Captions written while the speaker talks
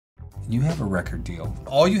You have a record deal.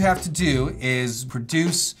 All you have to do is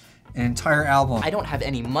produce an entire album. I don't have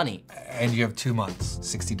any money. And you have 2 months,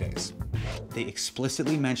 60 days. They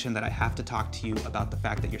explicitly mentioned that I have to talk to you about the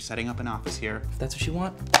fact that you're setting up an office here. If that's what you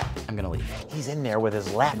want, I'm gonna leave. He's in there with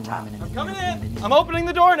his laptop. I'm coming in. I'm opening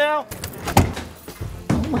the door now.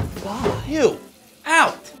 Oh my God. You,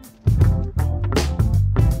 out.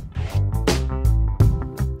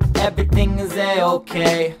 Everything is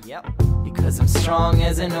A-okay. Yep. Because I'm strong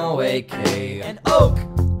as an Ohwaki. An oak.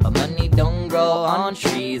 But money don't grow on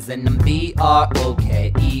trees. And I'm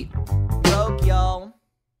B-R-O-K-E. Broke, yo.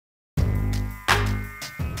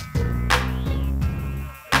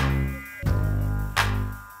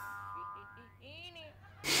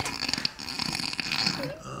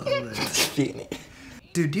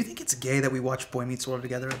 Dude, do you think it's gay that we watch Boy Meets World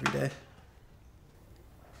together every day?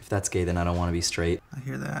 If that's gay, then I don't want to be straight. I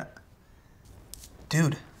hear that.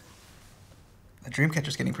 Dude, the dream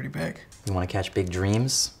catcher's getting pretty big. You want to catch big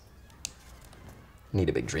dreams? Need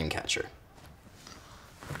a big dream catcher.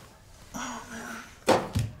 Oh, man.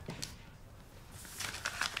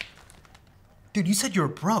 Dude, you said you were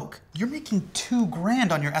broke. You're making $2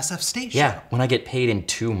 grand on your SF station. Yeah, when I get paid in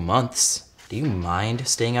 2 months. Do you mind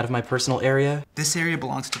staying out of my personal area? This area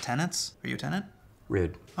belongs to tenants. Are you a tenant?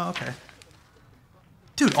 Rude. Oh, okay.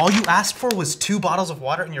 Dude, all you asked for was 2 bottles of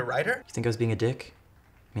water in your rider? You think I was being a dick?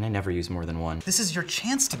 I mean, I never use more than one. This is your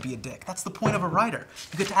chance to be a dick. That's the point of a rider.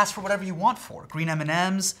 You get to ask for whatever you want for. Green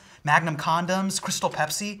M&Ms, Magnum condoms, Crystal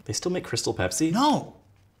Pepsi. They still make Crystal Pepsi? No,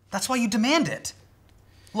 that's why you demand it.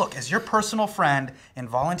 Look, as your personal friend and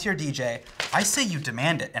volunteer DJ, I say you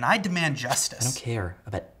demand it, and I demand justice. I don't care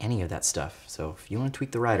about any of that stuff. So if you want to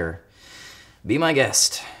tweak the rider, be my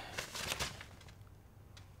guest.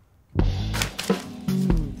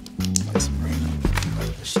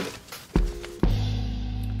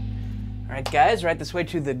 All right, guys, right this way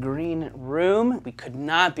to the green room. We could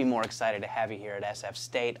not be more excited to have you here at SF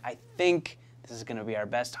State. I think this is gonna be our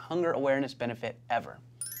best hunger awareness benefit ever.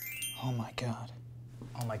 Oh my God.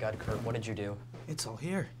 Oh my God, Kurt, what did you do? It's all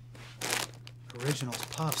here. Originals,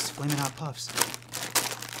 puffs, flaming hot puffs.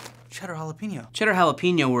 Cheddar jalapeno. Cheddar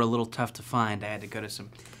jalapeno were a little tough to find. I had to go to some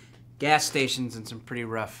gas stations in some pretty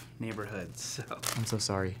rough neighborhoods, so. I'm so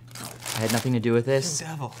sorry. I had nothing to do with this. You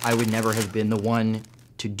devil. I would never have been the one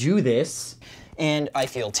to do this. And I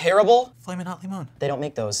feel terrible. Flaming hot limon. They don't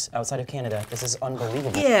make those outside of Canada. This is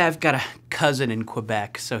unbelievable. Yeah, I've got a cousin in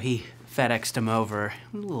Quebec, so he FedExed him over.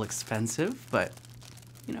 A little expensive, but,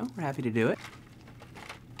 you know, we're happy to do it.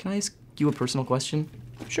 Can I ask you a personal question?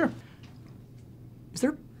 Sure. Is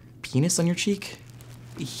there a penis on your cheek?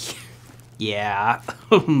 Yeah.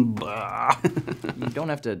 You don't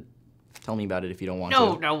have to tell me about it if you don't want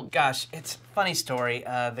to. No, gosh, it's a funny story.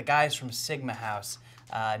 The guys from Sigma House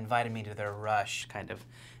invited me to their rush, kind of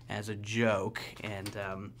as a joke, and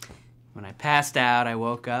when I passed out, I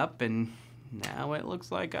woke up, and now it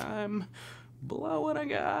looks like I'm blowing a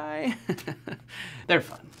guy. They're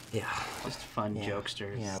fun. Yeah. Just fun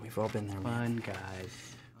jokesters. Yeah, we've all been there, man. Fun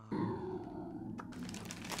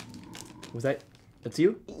guys. That's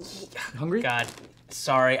you? Hungry? God,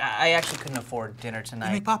 sorry, I actually couldn't afford dinner tonight.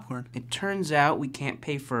 You make popcorn. It turns out we can't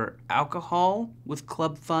pay for alcohol with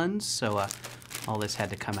club funds, so all this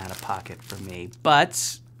had to come out of pocket for me.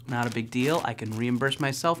 But not a big deal. I can reimburse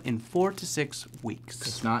myself in 4 to 6 weeks.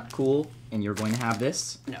 It's not cool, and you're going to have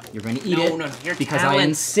this. No. You're going to eat it. No, you're because talent. I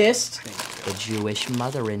insist. The Jewish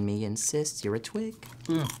mother in me insists you're a twig.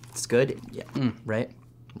 It's good. Yeah. Right?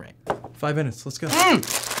 Right. 5 minutes, let's go.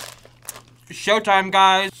 Showtime,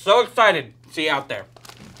 guys. So excited. See you out there.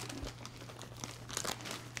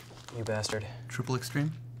 You bastard. Triple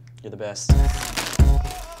extreme? You're the best.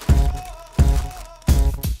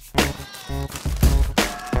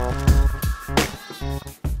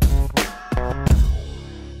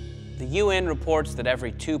 The UN reports that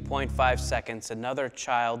every 2.5 seconds, another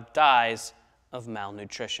child dies of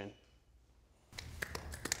malnutrition.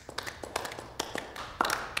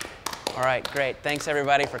 All right, great. Thanks,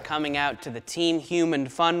 everybody, for coming out to the Team Human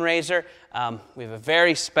fundraiser. We have a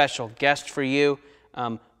very special guest for you.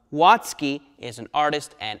 Watsky is an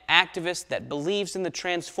artist and activist that believes in the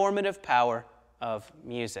transformative power of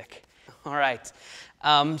music. All right.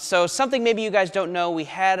 So something maybe you guys don't know, we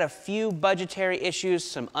had a few budgetary issues,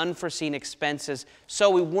 some unforeseen expenses, so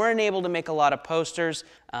we weren't able to make a lot of posters.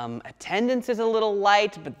 Attendance is a little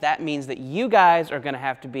light, but that means that you guys are going to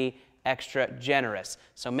have to be extra generous.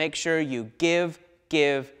 So make sure you give,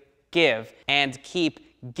 and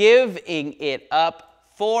keep giving it up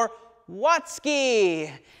for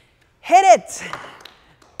Watsky. Hit it!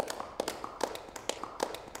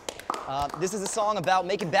 This is a song about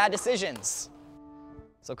making bad decisions.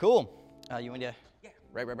 So cool. You want to? Yeah.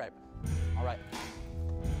 Right. All right.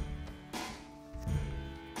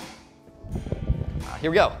 Here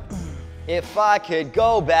we go. If I could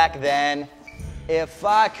go back then, if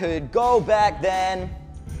I could go back then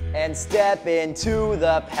and step into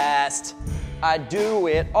the past, I'd do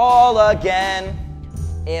it all again.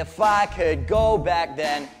 If I could go back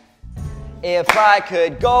then, if I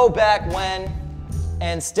could go back when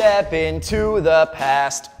and step into the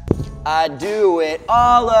past, I'd do it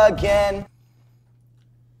all again.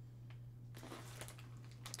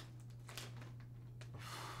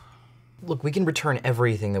 Look, we can return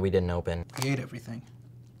everything that we didn't open. I ate everything.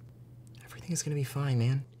 Everything's gonna be fine,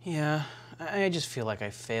 man. Yeah, I just feel like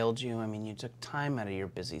I failed you. I mean, you took time out of your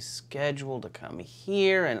busy schedule to come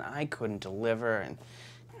here, and I couldn't deliver, and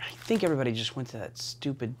I think everybody just went to that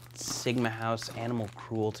stupid Sigma House animal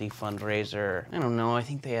cruelty fundraiser. I don't know, I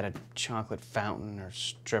think they had a chocolate fountain or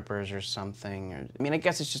strippers or something. Or, I mean, I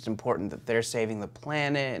guess it's just important that they're saving the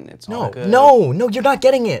planet, and it's all good. No, you're not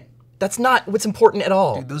getting it. That's not what's important at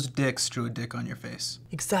all. Dude, those dicks drew a dick on your face.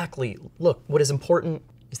 Exactly. Look, what is important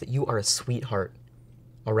is that you are a sweetheart,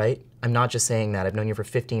 all right? I'm not just saying that. I've known you for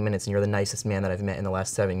 15 minutes and you're the nicest man that I've met in the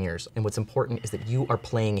last 7 years. And what's important is that you are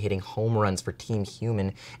playing, hitting home runs for Team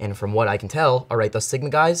Human. And from what I can tell, all right, those Sigma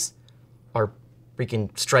guys are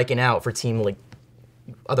freaking striking out for Team, like,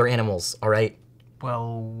 other animals, all right?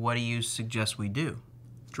 Well, what do you suggest we do?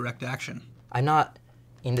 Direct action. I'm not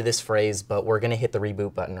into this phrase, but we're gonna hit the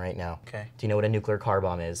reboot button right now. Okay. Do you know what a nuclear car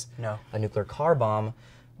bomb is? No. A nuclear car bomb,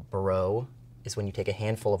 bro, is when you take a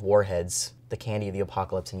handful of warheads, the candy of the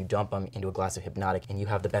apocalypse, and you dump them into a glass of hypnotic, and you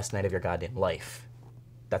have the best night of your goddamn life.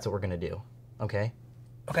 That's what we're gonna do, okay?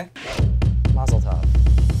 Okay. Mazel tov.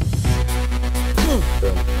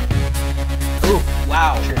 Boom. Ooh,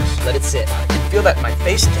 wow. Cheers. Let it sit. I can feel that in my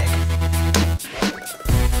face, Dick.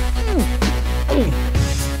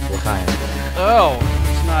 L'chaim. Oh,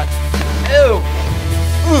 it's not. Ew.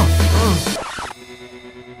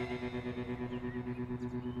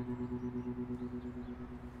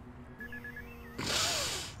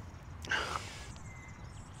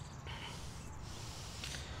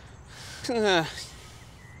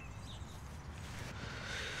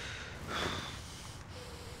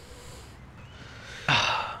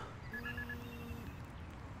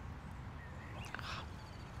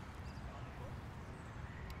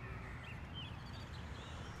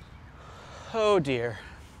 Oh dear.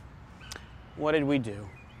 What did we do?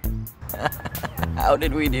 How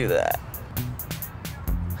did we do that?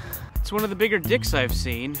 It's one of the bigger dicks I've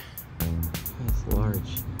seen. It's large.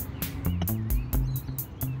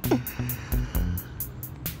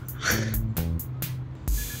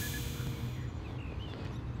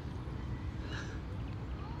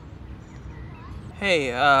 Hey,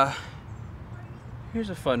 here's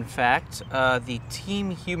a fun fact. The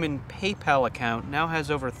Team Human PayPal account now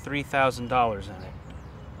has over $3,000 in it.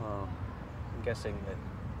 Well, I'm guessing that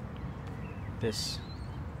this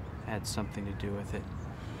had something to do with it.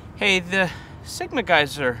 Hey, the Sigma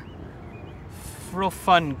guys are real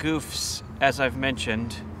fun goofs, as I've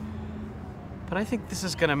mentioned, but I think this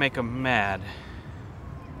is gonna make them mad.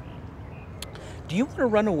 Do you want to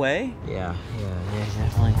run away? Yeah,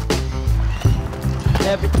 definitely.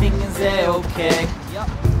 Everything is A-okay. Yup.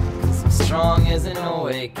 Cause I'm strong as an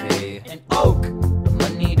Ohwaki. An oak. But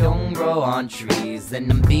money don't grow on trees.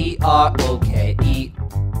 And I'm B-R-O-K-E.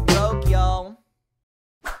 Broke, yo.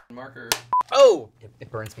 Marker. Oh! It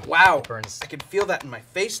burns me. Wow. It burns. I can feel that in my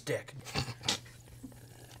face, Dick.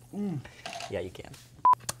 Yeah, you can.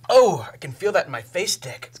 Oh, I can feel that in my face,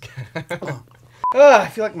 Dick. I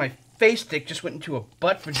feel like my face, Dick, just went into a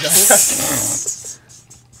butt vagina.